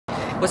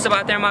What's up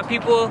out there, my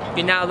people?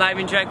 You're now live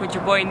and direct with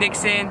your boy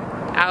Nixon,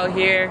 out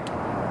here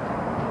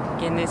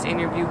getting this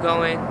interview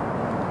going.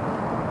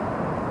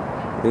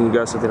 I think you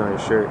got something on your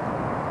shirt.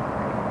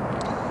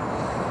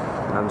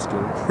 I'm just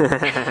kidding.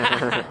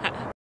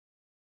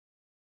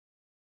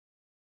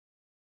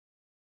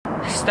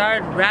 I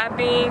started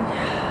rapping.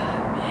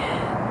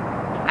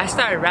 I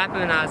started rapping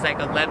when I was like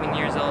 11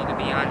 years old, to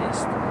be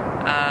honest.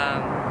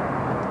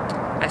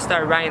 I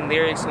started writing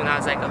lyrics when I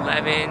was like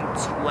 11,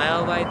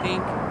 12, I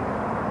think.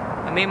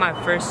 I made my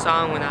first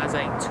song when I was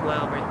like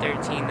 12 or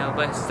 13 though,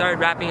 but I started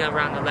rapping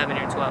around 11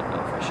 or 12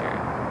 though, for sure.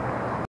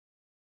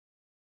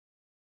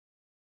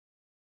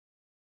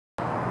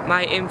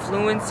 My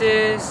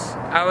influences,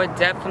 I would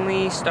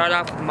definitely start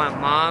off with my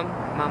mom.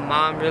 My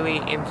mom really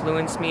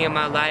influenced me in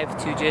my life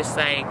to just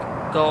like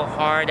go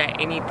hard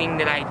at anything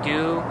that I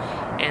do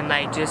and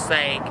like just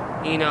like,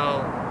 you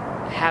know,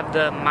 have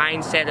the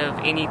mindset of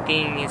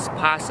anything is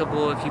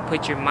possible if you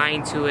put your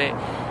mind to it.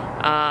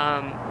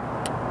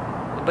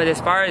 But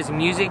as far as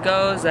music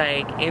goes,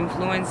 like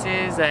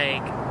influences,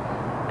 like,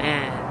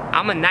 man,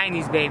 I'm a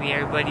 90s baby,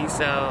 everybody,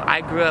 so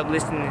I grew up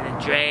listening to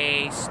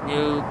Dre,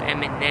 Snoop,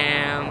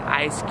 Eminem,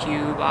 Ice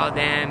Cube, all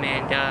them,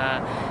 and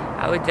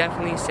I would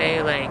definitely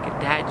say like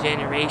that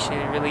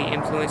generation really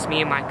influenced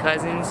me and my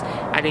cousins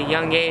at a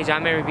young age. I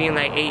remember being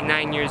like 8,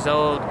 9 years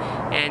old,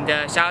 and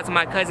shout out to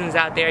my cousins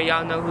out there,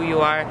 y'all know who you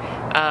are,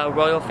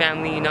 royal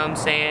family, you know what I'm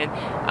saying.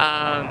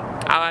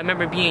 I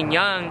remember being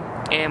young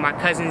and my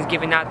cousins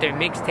giving out their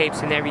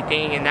mixtapes and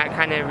everything, and that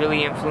kind of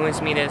really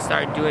influenced me to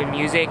start doing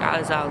music. I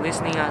was out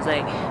listening, I was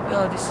like,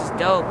 yo, this is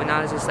dope, and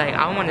I was just like,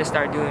 I want to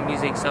start doing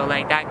music, so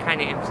like that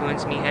kind of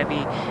influenced me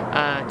heavy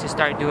to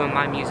start doing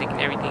my music and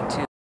everything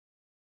too.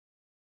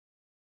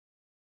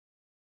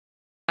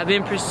 I've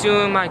been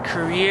pursuing my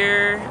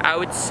career, I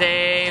would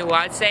say,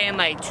 I'd say in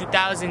like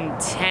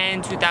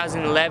 2010,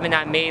 2011,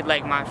 I made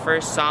like my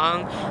first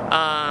song.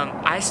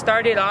 I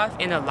started off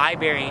in a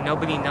library,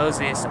 nobody knows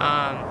this.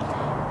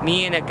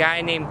 Me and a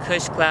guy named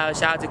Kush Clouds,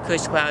 shout out to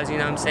Kush Clouds, you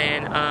know what I'm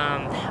saying?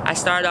 I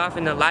started off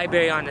in the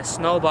library on a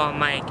snowball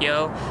mic,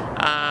 yo.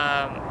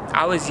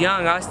 I was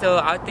young, I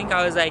think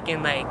I was like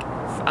in like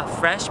a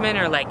freshman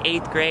or like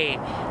 8th grade.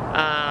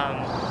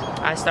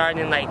 I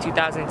started in like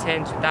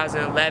 2010,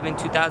 2011,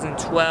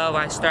 2012,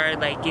 I started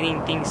like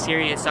getting things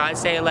serious. So I'd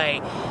say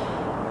like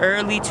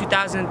early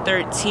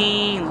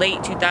 2013,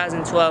 late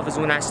 2012 is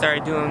when I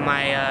started doing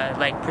my,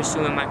 like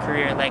pursuing my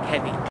career like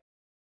heavy.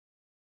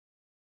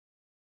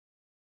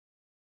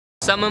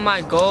 Some of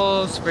my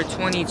goals for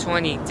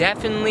 2020,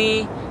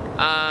 definitely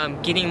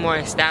getting more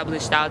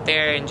established out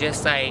there and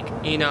just like,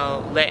 you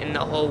know, letting the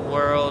whole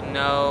world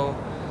know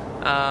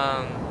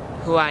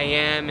who I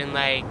am and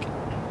like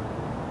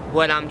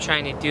what I'm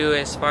trying to do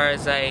as far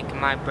as like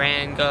my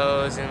brand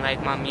goes and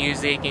like my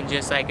music, and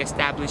just like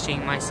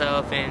establishing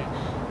myself and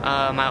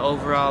my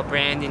overall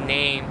brand and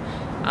name.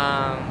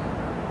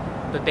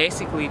 But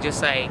basically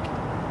just like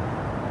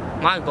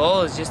my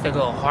goal is just to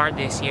go hard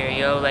this year,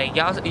 yo. Like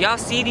y'all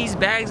see these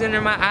bags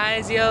under my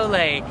eyes, yo.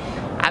 Like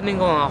I've been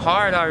going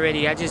hard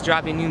already. I just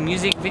dropped a new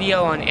music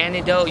video on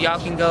Antidote. Y'all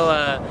can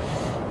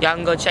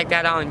go check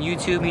that out on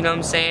YouTube, you know what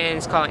I'm saying?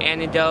 It's called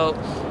Antidote.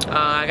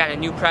 I got a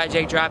new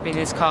project dropping,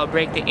 it's called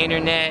Break the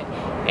Internet.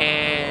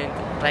 And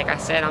like I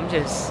said, I'm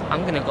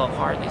gonna go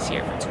hard this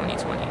year for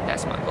 2020.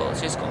 That's my goal, it's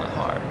just going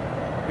hard,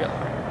 real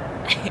hard.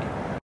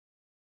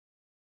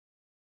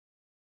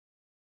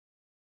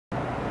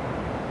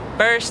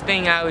 First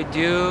thing I would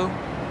do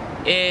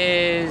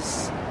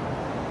is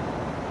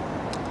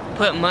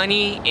put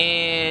money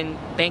in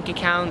bank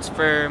accounts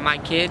for my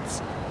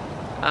kids,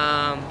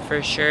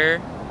 for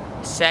sure.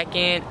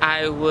 Second,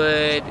 I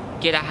would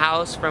get a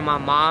house for my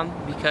mom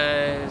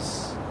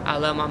because I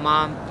love my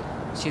mom.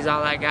 She's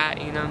all I got,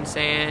 you know what I'm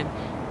saying?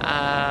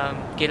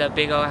 Get a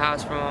big old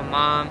house for my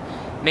mom.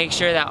 Make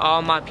sure that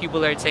all my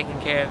people are taken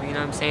care of, you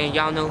know what I'm saying?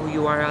 Y'all know who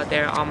you are out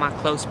there, all my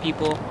close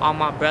people, all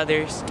my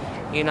brothers,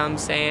 you know what I'm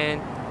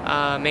saying?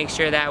 Make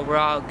sure that we're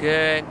all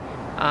good.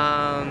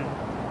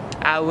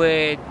 I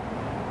would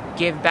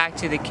give back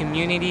to the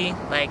community.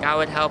 Like I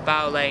would help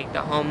out like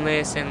the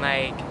homeless and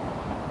like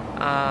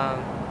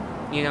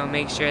you know,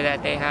 make sure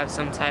that they have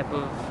some type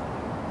of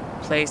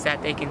place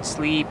that they can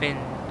sleep and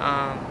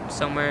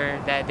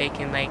somewhere that they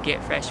can like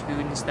get fresh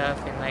food and stuff,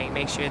 and like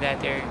make sure that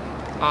they're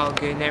all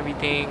good and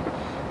everything.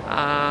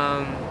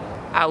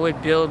 I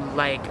would build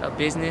like a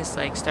business,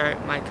 like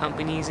start my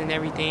companies and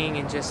everything,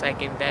 and just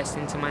like invest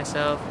into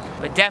myself.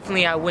 But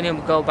definitely I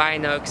wouldn't go buy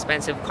no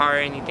expensive car or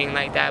anything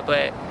like that,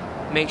 but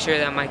make sure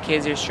that my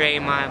kids are straight,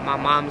 my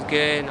mom's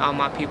good, and all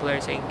my people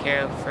are taken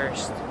care of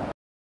first.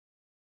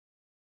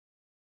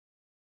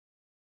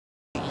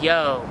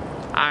 Yo,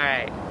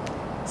 alright,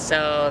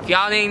 so if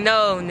y'all didn't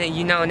know,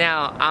 you know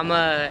now.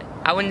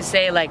 I wouldn't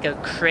say like a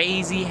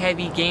crazy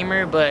heavy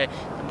gamer, but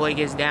the boy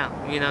gets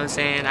down, you know what I'm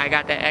saying? I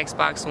got the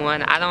Xbox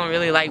One. I don't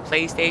really like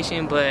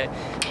PlayStation, but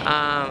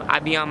I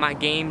be on my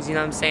games, you know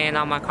what I'm saying,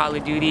 on my Call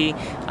of Duty,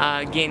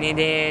 getting it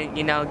in,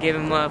 you know,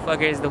 giving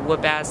motherfuckers the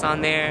whoop ass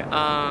on there.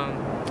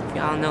 If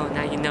y'all know,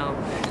 now you know.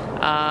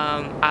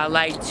 I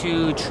like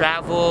to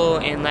travel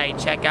and like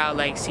check out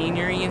like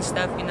scenery and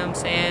stuff, you know what I'm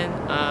saying,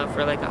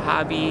 for like a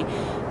hobby.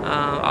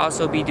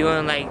 Also be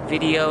doing like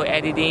video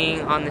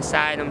editing on the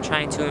side. I'm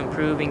trying to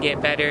improve and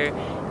get better,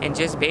 and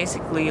just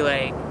basically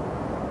like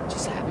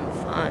just having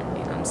fun,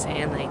 you know what I'm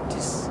saying, like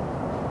just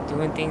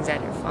doing things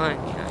that are fun,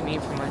 you know what I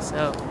mean, for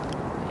myself.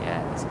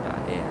 Yeah, that's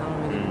about it. I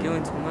don't really be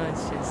doing too much,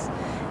 just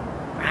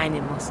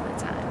grinding most of the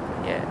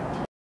time.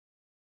 Yeah.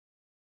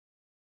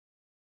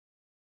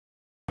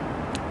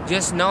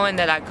 Just knowing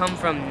that I come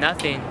from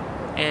nothing,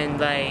 and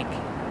like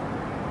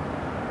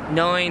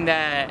knowing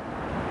that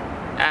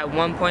at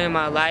one point in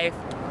my life,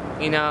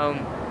 you know,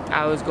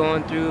 I was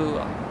going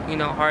through, you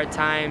know, hard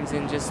times,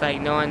 and just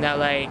like knowing that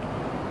like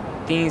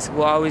things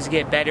will always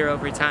get better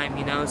over time,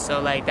 you know. So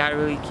like that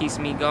really keeps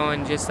me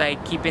going, just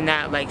like keeping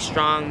that like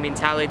strong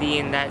mentality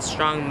and that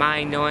strong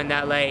mind, knowing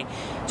that like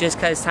just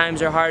because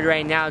times are hard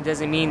right now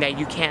doesn't mean that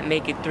you can't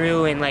make it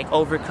through and like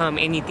overcome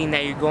anything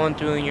that you're going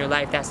through in your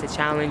life that's the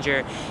challenge,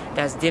 or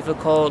that's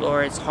difficult,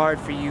 or it's hard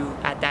for you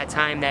at that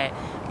time. That,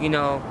 you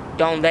know,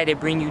 don't let it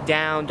bring you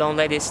down, don't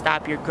let it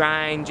stop your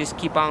grind, just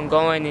keep on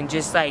going, and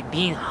just like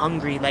being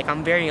hungry. Like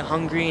I'm very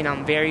hungry and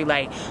I'm very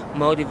like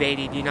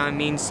motivated, you know what I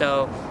mean.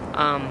 So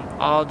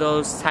all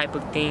those type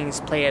of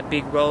things play a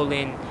big role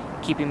in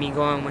keeping me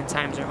going when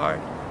times are hard,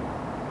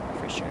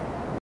 for sure.